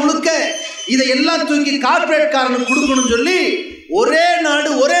இந்தியா முழுக்க இதையெல்லாம் தூக்கி கார்பரேட் காரனுக்கு கொடுக்கணும்னு சொல்லி ஒரே நாடு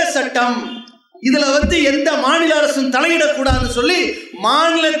ஒரே சட்டம், இதுல எந்த மாநில அரசும் தலையிடக்கூடாதுன்னு சொல்லி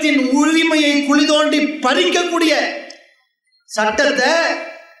மாநிலத்தின் உரிமையை குழி தோண்டி பறிக்கக்கூடிய சட்டத்தை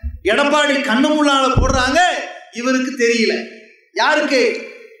எடப்பாடி கண்ணு முன்னால போடுறாங்க. இவருக்கு தெரியல. யாருக்கு?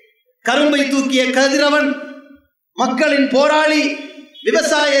 கரும்பை தூக்கிய கதிரவன், மக்களின் போராளி,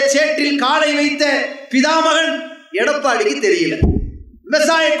 விவசாய சேற்றில் காலை வைத்த பிதாமகன் எடப்பாடிக்கு தெரியல.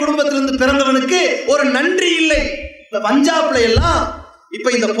 விவசாய குடும்பத்திலிருந்து பிறந்தவனுக்கு ஒரு நன்றி இல்லை. இந்த பஞ்சாப்ல எல்லாம் இப்ப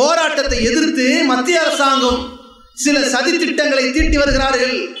இந்த போராட்டத்தை எதிர்த்து மத்திய அரசாங்கம் சில சதி திட்டங்களை தீட்டி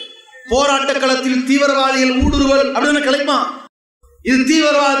வருகிறார்கள். போராட்ட களத்தில் தீவிரவாதிகள் ஊடுருவல் அப்படின்னு கிடைப்பான். இது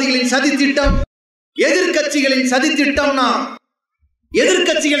தீவிரவாதிகளின் சதி திட்டம். எதிர்கட்சிகளின் சதி திட்டம்னா,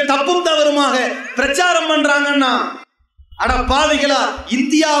 எதிர்கட்சிகள் தப்பும் தவறுமாக பிரச்சாரம் பண்றாங்கன்னா, அட பாவிகளா,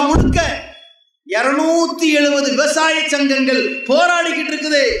 இந்தியா முழுக்க 270 விவசாய சங்கங்கள் போராடிக்கிட்டு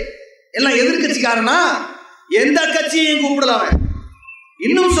இருக்குது. எல்லாம் எதிர்கட்சிக்காரனா? எந்த கட்சியையும் கூப்பிடலாம்.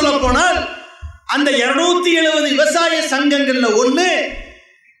 இன்னும் சொல்ல போனால் அந்த 270 விவசாய சங்கங்கள்ல ஒண்ணு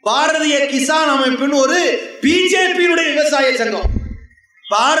பாரதிய கிசான் அமைப்பின் ஒரு பிஜேபியினுடைய விவசாய சங்கம்,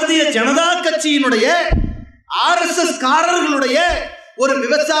 பாரதிய ஜனதா கட்சியினுடைய RSS காரர்களுடைய ஒரு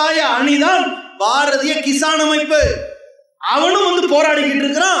விவசாய அணிதான் பாரதிய கிசான் அமைப்பு. அவனும் வந்து போராடிக்கிட்டு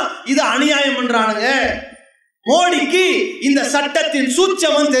இருக்கிறான். இது அநியாயம் பண்றானுங்க. மோடிக்கு இந்த சட்டத்தின்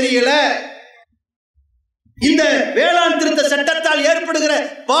சூட்சமம் தெரியல. இந்த வேளாண் திருத்த சட்டத்தால் ஏற்படுகிற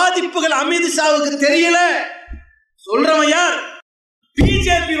பாதிப்புகள் அமித்ஷாவுக்கு தெரியல. சொல்றவன் யார்?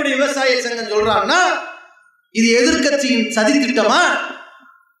 பிஜேபியுடைய விவசாய சங்கம் சொல்றான்னா இது எதிர்கட்சியின் சதி திட்டமா?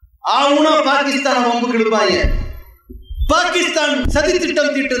 ஆவுனா பாகிஸ்தான் வம்புக்கு இழுப்பாங்க. பாகிஸ்தான் சதி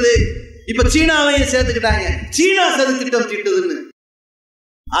திட்டம் தீட்டுது. இப்ப சீனாவையும் சேர்த்துக்கிட்டாங்க. சீனா சதி திட்டம் தீட்டுதுன்னு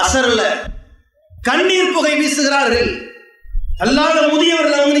அசரல கண்ணீர் புகை வீசுகிறார்கள். அல்லாத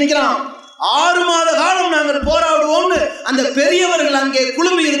முதியவர்கள் அவங்க நிற்கிறான். 6 மாத காலம் நாங்கள் போராடுவோம்னு அந்த பெரியவர்கள் அங்கே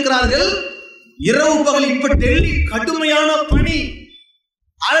குழுமி இருக்கிறார்கள். இரவு பகல். இப்ப டெல்லி கடுமையான பணி.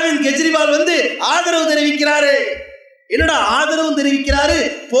 அரவிந்த் கெஜ்ரிவால் வந்து ஆதரவு தெரிவிக்கிறாரு. என்னடா ஆதரவு தெரிவிக்கிறாரு?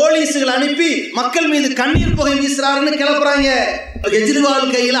 போலீஸ்கள் அனுப்பி மக்கள் மீது கண்ணீர் புகை வீசுறாருன்னு கிளப்புறாங்க.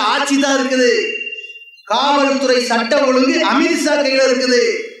 கெஜ்ரிவால் கையில ஆட்சி தான் இருக்குது. காவல்துறை சட்ட ஒழுங்கு அமித்ஷா கையில இருக்குது.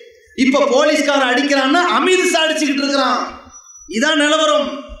 இப்ப போலீஸ்கார அடிக்கிறான்னா அமித்ஷா அடிச்சுக்கிட்டு இருக்கிறான். இதான் நிலவரம்.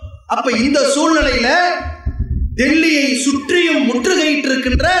 அப்ப இந்த சூழ்நிலையில டெல்லியை சுற்றியும் முற்றுகையிட்டு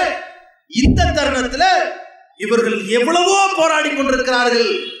இருக்கின்ற இந்த தருணத்துல இவர்கள் எவ்வளவோ போராடி கொண்டிருக்கிறார்கள்.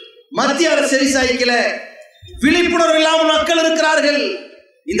 மத்திய அரசு செவிசாய்க்கல, விழிப்புணர்வு இல்லாமல் மக்கள் இருக்கிறார்கள்.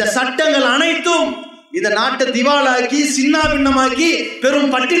 இந்த சட்டங்கள் அனைத்தும் இந்த நாட்டை திவாலாக்கி சின்ன பின்னமாக்கி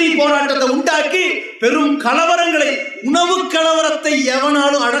பெரும் பட்டினி போராட்டத்தை உண்டாக்கி பெரும் கலவரங்களை, உணவு கலவரத்தை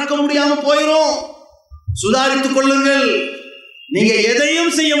எவனாலும் அடக்க முடியாம போயிரும். சுதாரித்துக் கொள்ளுங்கள். நீங்க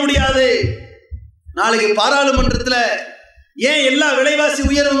எதையும் செய்ய முடியாது. நாளைக்கு பாராளுமன்றத்துல ஏன் எல்லா விலைவாசி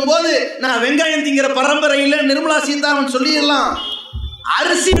உயரும் போது நான் வெங்காயம் திங்கிற பரம்பரையில் நிர்மலா சீதாராமன் சொல்லிடலாம்.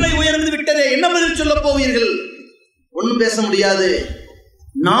 அரிசி விலை உயர்ந்து விட்டதே, என்ன பதில் சொல்ல போவீர்கள்? ஒன்னும் பேச முடியாது.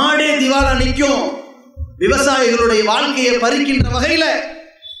 நாடே திவாலா நிற்கும். விவசாயிகளுடைய வாழ்க்கையை பறிக்கின்ற வகையில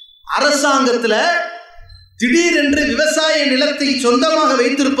அரசாங்கத்துல திடீரென்று விவசாய நிலத்தை சொந்தமாக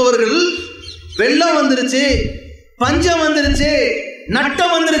வைத்திருப்பவர்கள் வெள்ளம் வந்துருச்சு, பஞ்சம் வந்துருச்சு,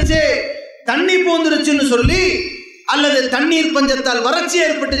 நட்டம் வந்துருச்சு, தண்ணி போந்துருச்சுன்னு சொல்லி, அல்லது தண்ணீர் பஞ்சத்தால் வறட்சி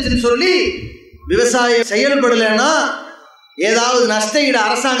ஏற்பட்டுச்சுன்னு சொல்லி விவசாயம் செயல்படலைன்னா ஏதாவது நஷ்ட ஈடு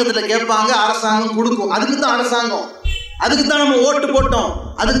அரசாங்கத்தில் கேட்பாங்க. அரசாங்கம் கொடுக்கும். அதுக்கு தான் அரசாங்கம், அதுக்கு தான் நம்ம ஓட்டு போட்டோம்,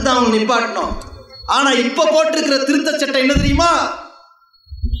 அதுக்கு தான் அவங்க நிப்பாட்டணும். ஆனா இப்ப போட்டிருக்கிற திருத்த சட்டம் என்ன தெரியுமா?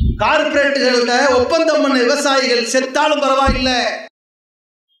 கார்பரேட்டுகள்கிட்ட ஒப்பந்தம் பண்ண விவசாயிகள் செத்தாலும் பரவாயில்லை,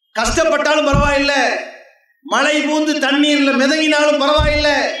 கஷ்டப்பட்டாலும் பரவாயில்லை, மழை பூந்து தண்ணீர்ல மிதங்கினாலும்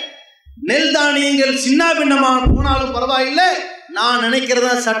பரவாயில்லை, நெல் தானியங்கள் சின்ன பின்னமா போனாலும் பரவாயில்லை, நான்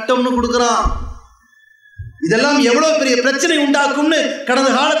நினைக்கிறதா சட்டம்னு கொடுக்குறான். இதெல்லாம் எவ்வளவு பெரிய பிரச்சனை உண்டாக்கும்னு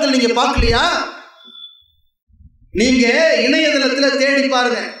கடந்த காலத்தில் நீங்க பார்க்கலையா? நீங்க இணையதளத்துல தேடி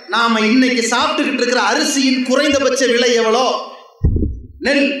பாருங்க. நாம இன்னைக்கு சாப்பிட்டுக்கிட்டு இருக்கிற அரிசியின் குறைந்தபட்ச விலை எவ்வளோ?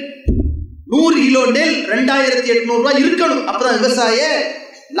 நெல் 100 கிலோ நெல் 2800 ரூபாய் இருக்கணும். அப்பதான் விவசாய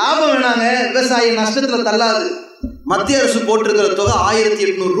லாபம் வேணாங்க, விவசாய நஷ்டத்துல தள்ளாது. மத்திய அரசு போட்டிருக்கிற தொகை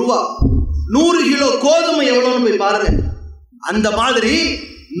 1800 ரூபாய். 100 கிலோ கோதுமை எவ்வளோன்னு போய் பாருங்க. அந்த மாதிரி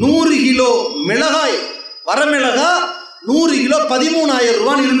 100 கிலோ மிளகாய், வரமிளகா 100 கிலோ 13,000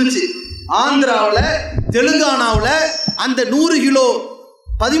 ரூபான்னு இருந்துச்சு. ஆந்திராவில், தெலுங்கானாவில் அந்த 100 கிலோ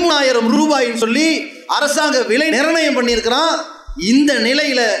 13,000 ரூபாயின்னு சொல்லி அரசாங்க விலை நிர்ணயம் பண்ணியிருக்கிறான். இந்த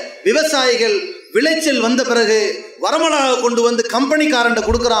நிலையில விவசாயிகள் விளைச்சல் வந்த பிறகு வரமிளகா கொண்டு வந்து கம்பெனிக்காரன்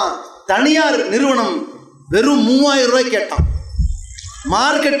கொடுக்குறான். தனியார் நிறுவனம் வெறும் 3000 ரூபாய் கேட்டான்.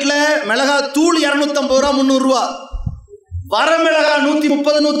 மார்க்கெட்ல மிளகா தூள் 250 ரூபா, 300 ரூபா. வரமிளகா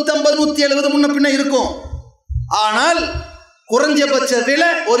 130, 150, 170 முன்ன பின்ன இருக்கும். ஆனால் குறைஞ்சபட்ச விலை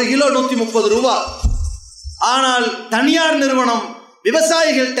 1 கிலோ 130 ரூபா. ஆனால் தனியார் நிறுவனம்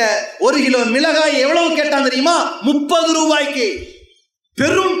விவசாயிகள்கிட்ட 1 கிலோ மிளகாய் எவ்வளவு கேட்டான் தெரியுமா? 30 ரூபாய்க்கு.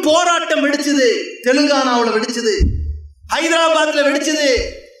 பெரும் போராட்டம் வெடிச்சது. தெலுங்கானாவில் வெடிச்சது, ஹைதராபாத்ல வெடிச்சது,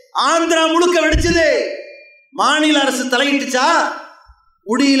 ஆந்திரா முழுக்க வெடிச்சது. மாநில அரசு தலையிட்டுச்சா?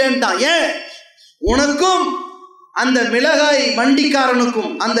 முடியலன்ட்டான். ஏன்? உனக்கும் அந்த மிளகாய்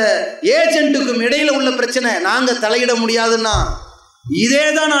வண்டிக்காரனுக்கும் அந்த ஏஜென்ட்டுக்கும் இடையில உள்ள பிரச்சனை, நாங்க தலையிட முடியாதுன்னா. இதே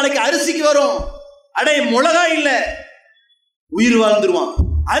தான் நாளைக்கு அரிசிக்கு வரும். அடே மிளகாய் இல்ல, உயிர் வாழ்ந்துருவான்.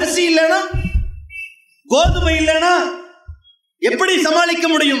 அரிசி இல்லைன்னா கோதுமை இல்லைன்னா எப்படி சமாளிக்க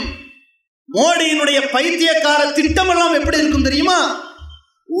முடியும்? மோடியினுடைய பைத்தியக்கார திட்டம் எல்லாம் எப்படி இருக்கும் தெரியுமா?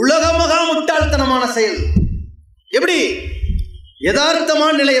 உலக மகா முட்டாள்தனமான செயல். எப்படி?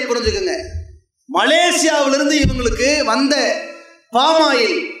 யதார்த்தமான நிலையை புரிஞ்சுக்குங்க. மலேசியாவிலிருந்து இவங்களுக்கு வந்த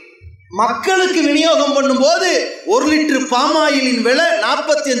பாமாயில் மக்களுக்கு விநியோகம் பண்ணும்போது 1 லிட்டர் பாமாயிலின் விலை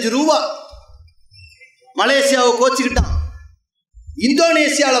 45 ரூபா. மலேசியாவை கோச்சிக்கிட்டான்.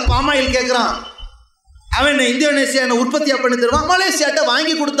 இந்தோனேசியாவில் பாமாயில் கேட்குறான். அவன் இந்தோனேசியா உற்பத்தியா பண்ணி தருவான். மலேசியாட்ட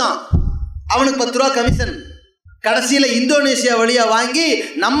வாங்கி கொடுத்தான். அவனுக்கு 10 ரூபா கமிஷன். கடைசியில் இந்தோனேசியா வழியா வாங்கி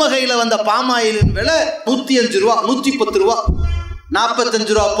நம்ம கையில் வந்த பாமாயிலின் விலை 105 ரூபா, 110 ரூபா.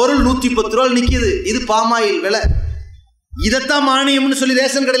 45 ரூபா பொருள் 110 ரூபா நிற்கிது. இது பாமாயில் விலை. இதைத்தான் மானியம்னு சொல்லி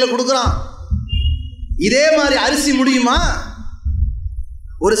ரேஷன் கடையில் கொடுக்குறான். இதே மாதிரி அரிசி முடியுமா?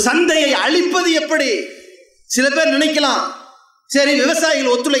 ஒரு சந்தையை அழிப்பது எப்படி? சில பேர் நினைக்கலாம், சரி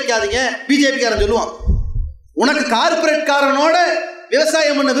விவசாயிகள் ஒத்துழைக்காதீங்க, பிஜேபிக்காரன் சொல்லுவான். உனக்கு கார்பரேட் காரனோட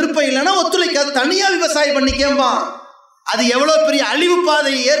விவசாயம் பண்ண விருப்பம் இல்லைன்னா ஒத்துழைக்காது, தனியா விவசாயம் பண்ணிக்கேம்பா. அது எவ்வளவு பெரிய அழிவு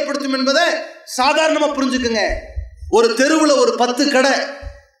பாதையை ஏற்படுத்தும் என்பதை சாதாரணமா புரிஞ்சுக்குங்க. ஒரு தெருவில் ஒரு 10 கடை,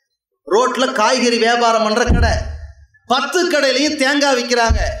 ரோட்ல காய்கறி வியாபாரம் பண்ற கடை, 10 கடையிலையும் தேங்காய்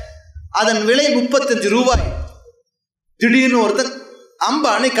விற்கிறாங்க. அதன் விலை 35 ரூபாய். திடீர்னு ஒருத்தன்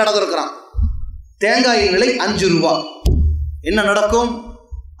அம்பானி கடை திறக்கிறான், தேங்காயின் விலை 5 ரூபா. என்ன நடக்கும்?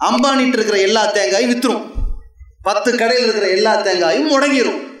 அம்பானிட்டு இருக்கிற எல்லா தேங்காயும் வித்துரும். 10 கடையில் இருக்கிற எல்லா தேங்காயும்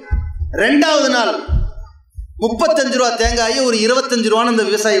முடங்கிடும். 2வது நாள் 35 ரூபா தேங்காயை ஒரு 25 ரூபான்னு அந்த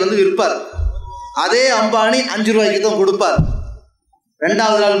விவசாயி வந்து விற்பார். அதே அம்பானி 5 ரூபாய்க்கு தான் கொடுப்பார்.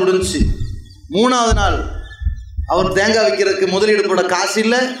 2வது நாள் முடிஞ்சு. 3வது நாள் அவர் தேங்காய் விற்கிறதுக்கு முதலீடு போட காசு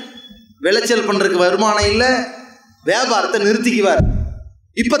இல்லை, விளைச்சல் பண்ணுறதுக்கு வருமானம் இல்லை, வியாபாரத்தை நிறுத்திக்குவார்.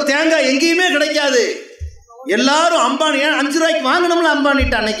 இப்போ தேங்காய் எங்கேயுமே கிடைக்காது. எல்லாரும் அம்பானி 5 ரூபாய்க்கு வாங்கணும்ல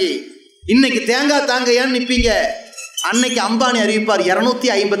அம்பானிட்ட அன்னைக்கு. இன்னைக்கு தேங்காய் தாங்கையான்னு நிற்பீங்க. அன்னைக்கு அம்பானி அறிவிப்பார்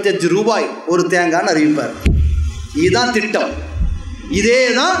 255 ரூபாய் ஒரு தேங்காய்னு அறிவிப்பார். இதுதான் திட்டம். இதே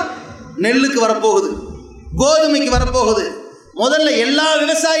தான் நெல்லுக்கு வரப்போகுது, கோதுமைக்கு வரப்போகுது. முதல்ல எல்லா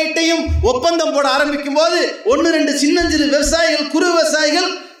விவசாயிட்டையும் ஒப்பந்தம் போட ஆரம்பிக்கும் போது 1-2 சின்னஞ்சிறு விவசாயிகள், குறு விவசாயிகள்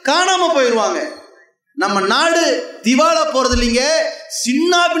காணாம போயிடுவாங்க. நம்ம நாடு திவாலா போறது இல்லைங்க,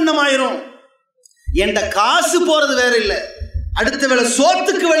 சின்ன பின்னமாயிரும். என்கிட்ட காசு போறது வேற இல்லை, அடுத்த வேளை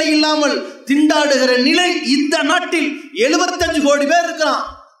சோத்துக்கு வழி இல்லாமல் திண்டாடுகிற நிலை இந்த நாட்டில் 75 கோடி பேர் இருக்கிறான்.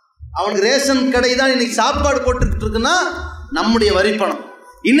 அவனுக்கு ரேஷன் கடை தான் இன்னைக்கு சாப்பாடு போட்டுக்கிட்டு இருக்குன்னா நம்முடைய வரிப்பணம்.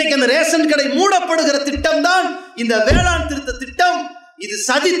 இன்னைக்கு அந்த ரேஷன் கடை மூடப்படுகிற திட்டம் தான் இந்த வேளாண் திருத்த திட்டம். இது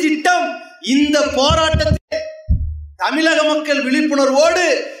சதி திட்டம். இந்த போராட்டத்தை தமிழக மக்கள் விழிப்புணர்வோடு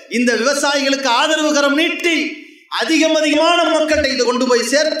இந்த விவசாயிகளுக்கு ஆதரவு கரம் நீட்டி அதிகமான மக்கள்கிட்ட இதை கொண்டு போய்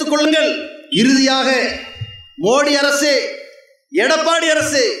சேர்த்துக் கொள்ளுங்கள். இறுதியாக மோடி அரசு, எடப்பாடி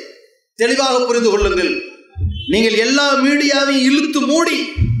அரசு தெளிவாக புரிந்து கொள்ளுங்கள். நீங்கள் எல்லா மீடியாவையும் இழுத்து மூடி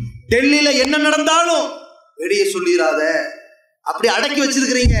டெல்லியில என்ன நடந்தாலும் வெளியே சொல்லிடாத, அப்படி அடக்கி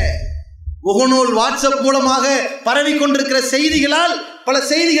வச்சிருக்கிறீங்க. முகநூல், வாட்ஸ்அப் மூலமாக பரவி கொண்டிருக்கிற செய்திகளால் பல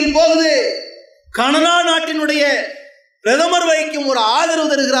செய்திகள் போகுது. கனடா நாட்டினுடைய பிரதமர் வைக்கும் ஒரு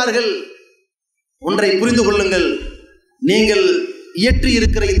ஆதரவு தருகிறார்கள். ஒன்றை புரிந்து கொள்ளுங்கள், நீங்கள் இயற்றி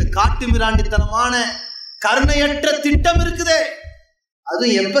இருக்கிற இந்த காட்டு மிராண்டித்தனமான கருணையற்ற திட்டம் இருக்குதே, அது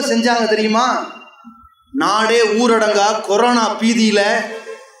எப்ப செஞ்சாங்க தெரியுமா? நாடே ஊரடங்கா கொரோனா பீதியில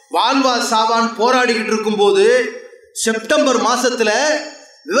வாழ்வா சாவான் போராடிக்கிட்டு இருக்கும் போது செப்டம்பர் மாசத்துல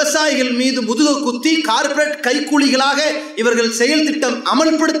விவசாயிகள் மீது முதுக குத்தி கார்பரேட் கைக்கூலிகளாக இவர்கள் செயல் திட்டம்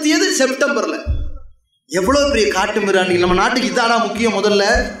அமல்படுத்தியது செப்டம்பர்ல. எவ்வளவு பெரிய காட்டு மிராண்டி! நம்ம நாட்டுக்கு இதானா முக்கியம்? முதல்ல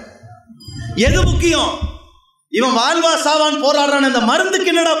எது முக்கியம்? இவன் வாழ்வா சாவான் போராடுறான், இந்த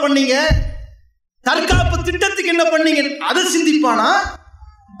மருந்துக்கு என்னடா பண்ணீங்க? தற்காப்பு திட்டத்துக்கு என்ன பண்ணீங்க? அதை சிந்திப்பானா?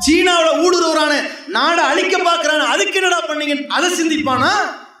 சீனாவில் ஊடுருவரான நாடை அழிக்க பார்க்கிறான, அதுக்கு என்னடா பண்ணீங்க? அதை சிந்திப்பானா?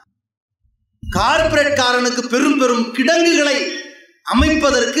 கார்பரேட் காரனுக்கு பெரும் பெரும் கிடங்குகளை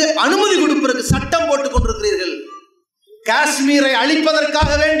அமைப்பதற்கு அனுமதி கொடுப்பதற்கு சட்டம் போட்டுக் கொண்டிருக்கிறீர்கள். காஷ்மீரை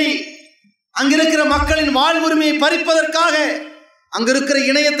அழிப்பதற்காக வேண்டி, அங்கிருக்கிற மக்களின் வாழ்வுரிமையை பறிப்பதற்காக, அங்கிருக்கிற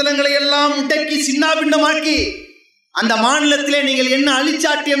இணையதளங்களை எல்லாம் முடக்கி சின்னாபின்னமாக்கி அந்த மாநிலத்திலே நீங்கள் என்ன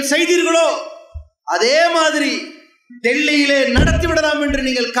அழிச்சாட்டியம் செய்தீர்களோ அதே மாதிரி டெல்லியிலே நடத்திவிடலாம் என்று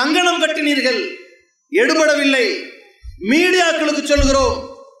நீங்கள் கங்கணம் கட்டினீர்கள். எடுபடவில்லை. மீடியாக்களுக்கு சொல்கிறோம்,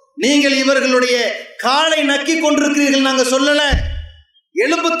 நீங்கள் இவர்களுடைய காலை நக்கி கொண்டிருக்கிறீர்கள் நாங்க சொல்லல,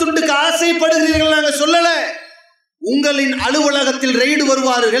 எலும்பு துண்டுக்கு ஆசைப்படுகிறீர்கள் நாங்க சொல்லல. உங்களின் அலுவலகத்தில் ரெய்டு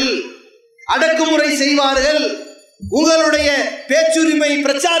வருவார்கள், அடக்குமுறை செய்வார்கள், உங்களுடைய பேச்சுரிமை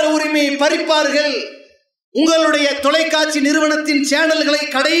பிரச்சார உரிமையை பறிப்பார்கள், உங்களுடைய தொலைக்காட்சி நிறுவனத்தின் சேனல்களை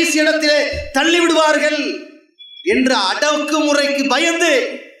கடைசி இடத்திலே தள்ளிவிடுவார்கள் என்ற அடக்குமுறைக்கு பயந்து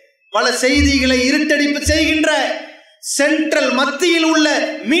பல செய்திகளை இருட்டடிப்பு செய்கின்ற சென்ட்ரல் மத்தியில் உள்ள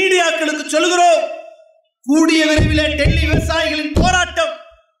மீடியாக்களுக்கு சொல்கிறோம், கூடிய விரைவில் டெல்லி விவசாயிகளின் போராட்டம்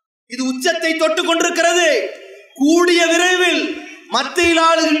இது உச்சத்தை தொட்டு கொண்டிருக்கிறது. கூடிய விரைவில் மத்தியில்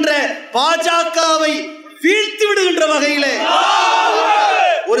ஆளுகின்ற பாஜகவை வீழ்த்தி விடுகின்ற வகையிலே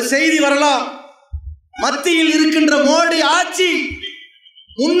ஒரு செய்தி வரலாம். மத்தியில் இருக்கின்ற மோடி ஆட்சி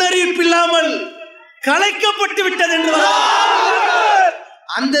முன்னறிவிப்பில்லாமல் கலைக்கப்பட்டு விட்டது என்று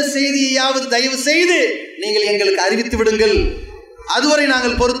அந்த செய்தியாவது தயவு செய்து நீங்கள் எங்களுக்கு அறிவித்து விடுங்கள். அதுவரை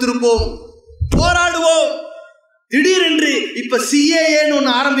நாங்கள் பொறுத்திருப்போம், போராடுவோம். திடீரென்று இப்ப சிஏஏன்னு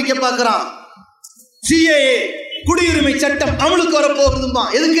ஒன்னு ஆரம்பிக்க பார்க்கிறான். சிஏஏ குடியுரிமை சட்டம் அமலுக்கு வரப்போகுதுமா.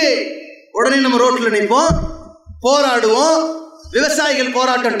 எதுக்கு? உடனே நம்ம ரோட்ல நிற்போம், போராடுவோம். விவசாயிகள்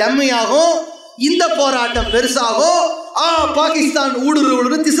போராட்டம் டம்மி ஆகும், இந்த போராட்டம் பெருசாகும். பாகிஸ்தான்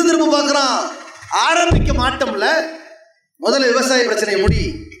ஊடுருவு திசை திரும்ப பார்க்கிறான். ஆரம்பிக்க மாட்டோம்ல. முதல்ல விவசாய பிரச்சனை முடி,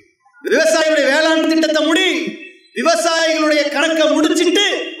 விவசாயிகளுடைய வேளாண் திட்டத்தை முடி, விவசாயிகளுடைய கணக்கை முடிச்சிட்டு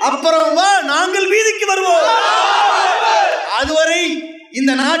அப்புறம் வா நாங்கள் வீதிக்கு வருவோம். அதுவரை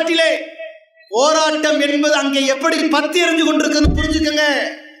இந்த நாட்டிலே போராட்டம் என்பது அங்கே எப்படி பத்தி எறிஞ்சு கொண்டிருக்குன்னு புரிஞ்சுக்கங்க.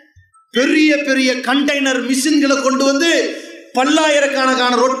 பெரிய பெரிய கண்டெய்னர் மிஷின்களை கொண்டு வந்து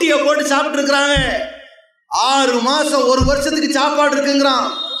பல்லாயிரக்கணக்கான ரொட்டியை போட்டு சாப்பிட்டு இருக்கிறாங்க. 6 மாசம் 1 வருஷத்துக்கு சாப்பாடு இருக்குங்கிறான்.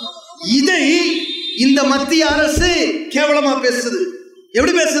 இதை இந்த மத்திய அரசு கேவலமா பேசுது.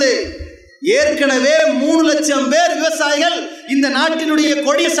 எப்படி பேசுது? ஏற்கனவே 3 லட்சம் பேர் விவசாயிகள் இந்த நாட்டினுடைய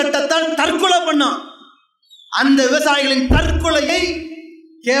கொடிய சட்டத்தால் தற்கொலை பண்ணான். அந்த விவசாயிகளின் தற்கொலையை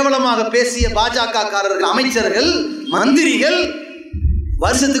கேவலமாக பேசிய பாஜக காரர்கள், அமைச்சர்கள், மந்திரிகள்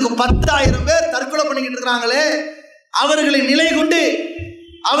வருஷத்துக்கு 10,000 பேர் தற்கொலை பண்ணிக்கிட்டு இருக்கிறாங்களே, அவர்களை நிலை கொண்டு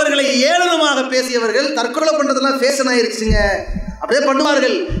அவர்களை ஏளனமாக பேசியவர்கள் தற்கொலை பண்றதெல்லாம் ஃபேஷன் ஆயிருச்சுங்க, அப்படியே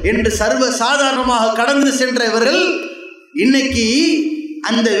பண்ணுவார்கள் என்று சர்வ சாதாரணமாக கடந்து சென்றவர்கள் இன்னைக்கு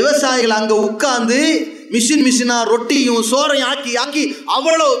அந்த விவசாயிகள் அங்க உட்கார்ந்து மிஷினா ரொட்டியும் சோறையும் ஆக்கி ஆக்கி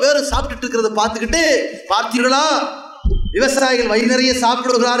அவ்வளவு பேரும் சாப்பிட்டு இருக்கிறத பார்த்துக்கிட்டு, பார்த்தீர்களா விவசாயிகள் வயிறு நிறைய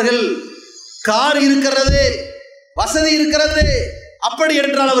சாப்பிடுகிறார்கள், கார் இருக்கிறது, வசதி இருக்கிறது. அப்படி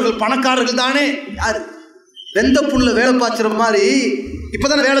என்றால் அவர்கள் பணக்காரர்கள் தானே. யாரு வெந்த புல்ல வேலை பாய்ச்சுற மாதிரி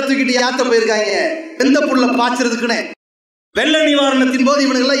இப்பதானே வேலை தூக்கிட்டு யாத்திரை போயிருக்காங்க. வெந்த புல்ல பாய்ச்சறதுக்குன்னு வெள்ள நிவாரணத்தின் போது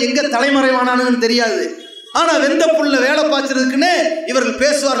இவனுங்கெல்லாம் எங்க தலைமறைவானானுன்னு தெரியாது. ஆனா வெந்த புல்ல வேலை பாய்ச்சறதுக்குன்னு இவர்கள்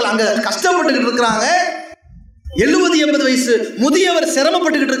பேசுவார்கள். அங்க கஷ்டப்பட்டுக்கிட்டு இருக்கிறாங்க. 70-80 வயசு முதியவர்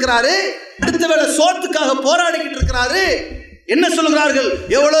சிரமப்பட்டுக்கிட்டு இருக்கிறாரு. அடுத்த வேலை சோத்துக்காக போராடிக்கிட்டு இருக்கிறாரு. என்ன சொல்லுகிறார்கள்?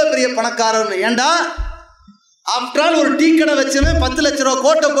 எவ்வளவு பெரிய பணக்காரன். ஏண்டா ஆஃப்டர் ஆல் ஒரு டீ கடை வச்சவன் 10 லட்சம் ரூபாய்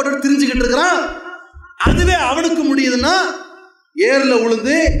கோட்டை போட்டு திரிஞ்சுக்கிட்டு இருக்கிறான். அதுவே அவனுக்கு முடியுதுன்னா ஏர்ல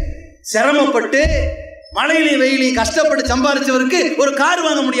உழுந்து சிரமப்பட்டு மழையிலையும் வெயிலையும் கஷ்டப்பட்டு சம்பாதிச்சவருக்கு ஒரு கார்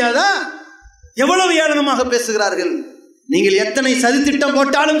வாங்க முடியாதா? எவ்வளவு ஏளனமாக பேசுகிறார்கள். நீங்கள் எத்தனை சதித்திட்டம்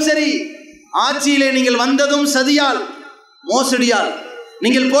போட்டாலும் சரி, ஆட்சியிலே நீங்கள் வந்ததும் சதியால், மோசடியால்,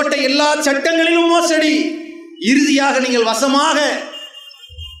 நீங்கள் போட்ட எல்லா சட்டங்களிலும் மோசடி, இறுதியாக நீங்கள் வசமாக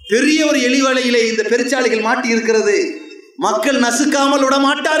பெரிய ஒரு எலிவலையிலே இந்த பெருச்சாளிகள் மாட்டி இருக்கிறது. மக்கள் நசுக்காமல் விட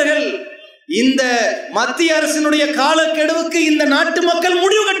மாட்டார்கள். இந்த மத்திய அரசினுடைய காலக்கெடுவுக்கு இந்த நாட்டு மக்கள்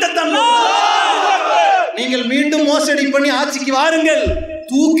முடிவு கட்டத்தான். நீங்கள் மீண்டும் மோசடி பண்ணி ஆட்சிக்கு வாருங்கள்,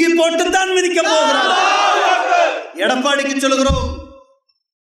 தூக்கி போட்டுத்தான் மிதிக்க போகிறார். எடப்பாடிக்கு சொல்லுகிறோம்,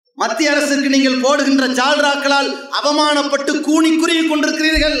 மத்திய அரசுக்கு நீங்கள் போடுகின்ற ஜால்ராக்களால் அவமானப்பட்டு கூனி குறுகி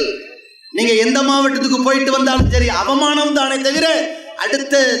கொண்டிருக்கிறீர்கள். நீங்க எந்த மாவட்டத்துக்கு போயிட்டு வந்தாலும் சரி அவமானம் தானே தவிர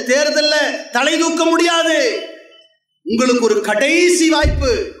அடுத்த தேர்தல்ல தலை தூக்க முடியாது. உங்களுக்கு ஒரு கடைசி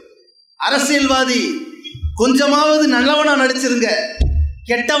வாய்ப்பு. அரசியல்வாதி கொஞ்சமாவது நல்லவனா நடிச்சிருங்க.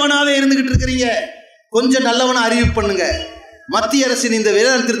 கெட்டவனாவே இருந்துகிட்டு இருக்கிறீங்க, கொஞ்சம் நல்லவனா அறிவிப்பு பண்ணுங்க. மத்திய அரசின் இந்த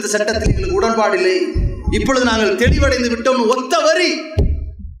வேளாண் திருத்த சட்டத்தில் எங்களுக்கு உடன்பாடு இல்லை, இப்பொழுது நாங்கள் தெளிவடைந்து விட்டோம். ஒத்த வரி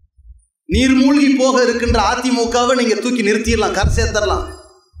நீர் மூழ்கி போக இருக்கின்ற அதிமுகவை நீங்க தூக்கி நிறுத்திடலாம், கரை சேர்த்தரலாம்.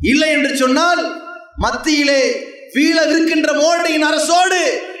 இல்லை என்று சொன்னால் மத்தியிலே வீழவிருக்கின்ற மோடியின் அரசோடு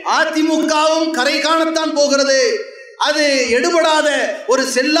அதிமுகவும் கரை காணத்தான் போகிறது. அது எடுபடாத ஒரு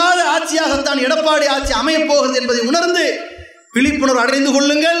செல்லாத ஆட்சியாகத்தான் எடப்பாடி ஆட்சி அமையப் போகிறது என்பதை உணர்ந்து விழிப்புணர்வு அடைந்து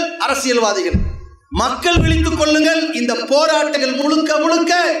கொள்ளுங்கள். அரசியல்வாதிகள், மக்கள் விழித்துக் கொள்ளுங்கள். இந்த போராட்டங்கள் முழுக்க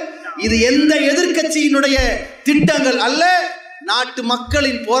முழுக்க இது எந்த எதிர்க்கட்சியினுடைய திட்டங்கள் அல்ல, நாட்டு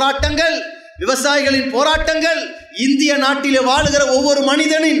மக்களின் போராட்டங்கள், விவசாயிகளின் போராட்டங்கள், இந்திய நாட்டிலே வாழுகிற ஒவ்வொரு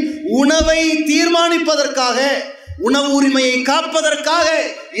மனிதனின் உணவை தீர்மானிப்பதற்காக, உணவு உரிமையை காப்பதற்காக,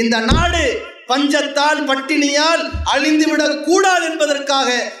 இந்த நாடு பஞ்சத்தால் பட்டினியால் அழிந்துவிடக் கூடாது என்பதற்காக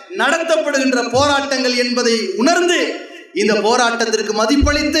நடத்தப்படுகின்ற போராட்டங்கள் என்பதை உணர்ந்து இந்த போராட்டத்திற்கு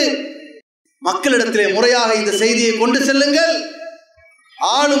மதிப்பளித்து மக்களிடத்திலே முறையாக இந்த செய்தியை கொண்டு செல்லுங்கள்.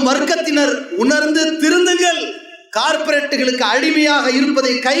 ஆளும் வர்க்கத்தினர் உணர்ந்து திருந்துங்கள். கார்ப்பரேட்டுகளுக்கு அடிமையாக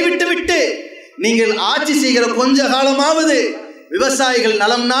இருப்பதை கைவிட்டுவிட்டு நீங்கள் ஆட்சி செய்கிற கொஞ்ச காலமாவது விவசாயிகள்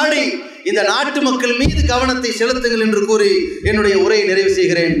நலம் நாடி இந்த நாட்டு மக்கள் மீது கவனத்தை செலுத்துங்கள் என்று கூறி என்னுடைய உரையை நிறைவு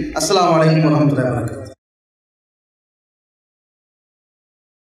செய்கிறேன். அஸ்ஸலாமு அலைக்கும் வரஹ்மத்துல்லாஹி வபரகாத்துஹு.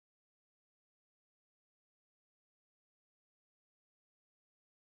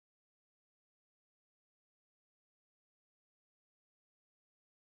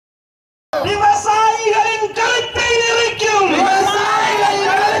 விவசாயிகளின் கழுத்தை நெரிக்கும்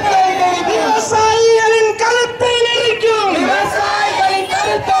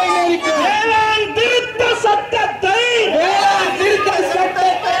வேளாண் திருத்த சட்டத்தை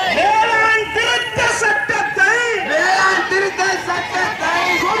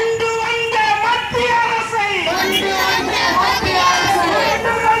கொண்டு வந்த மத்திய அரசை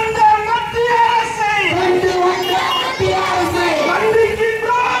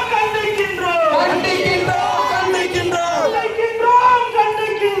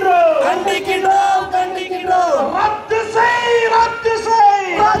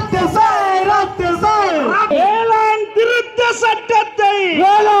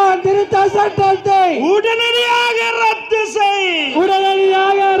சட்டத்தை உடனடியாக ரத்து செய்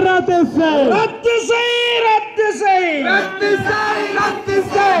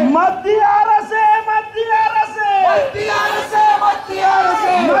மத்திய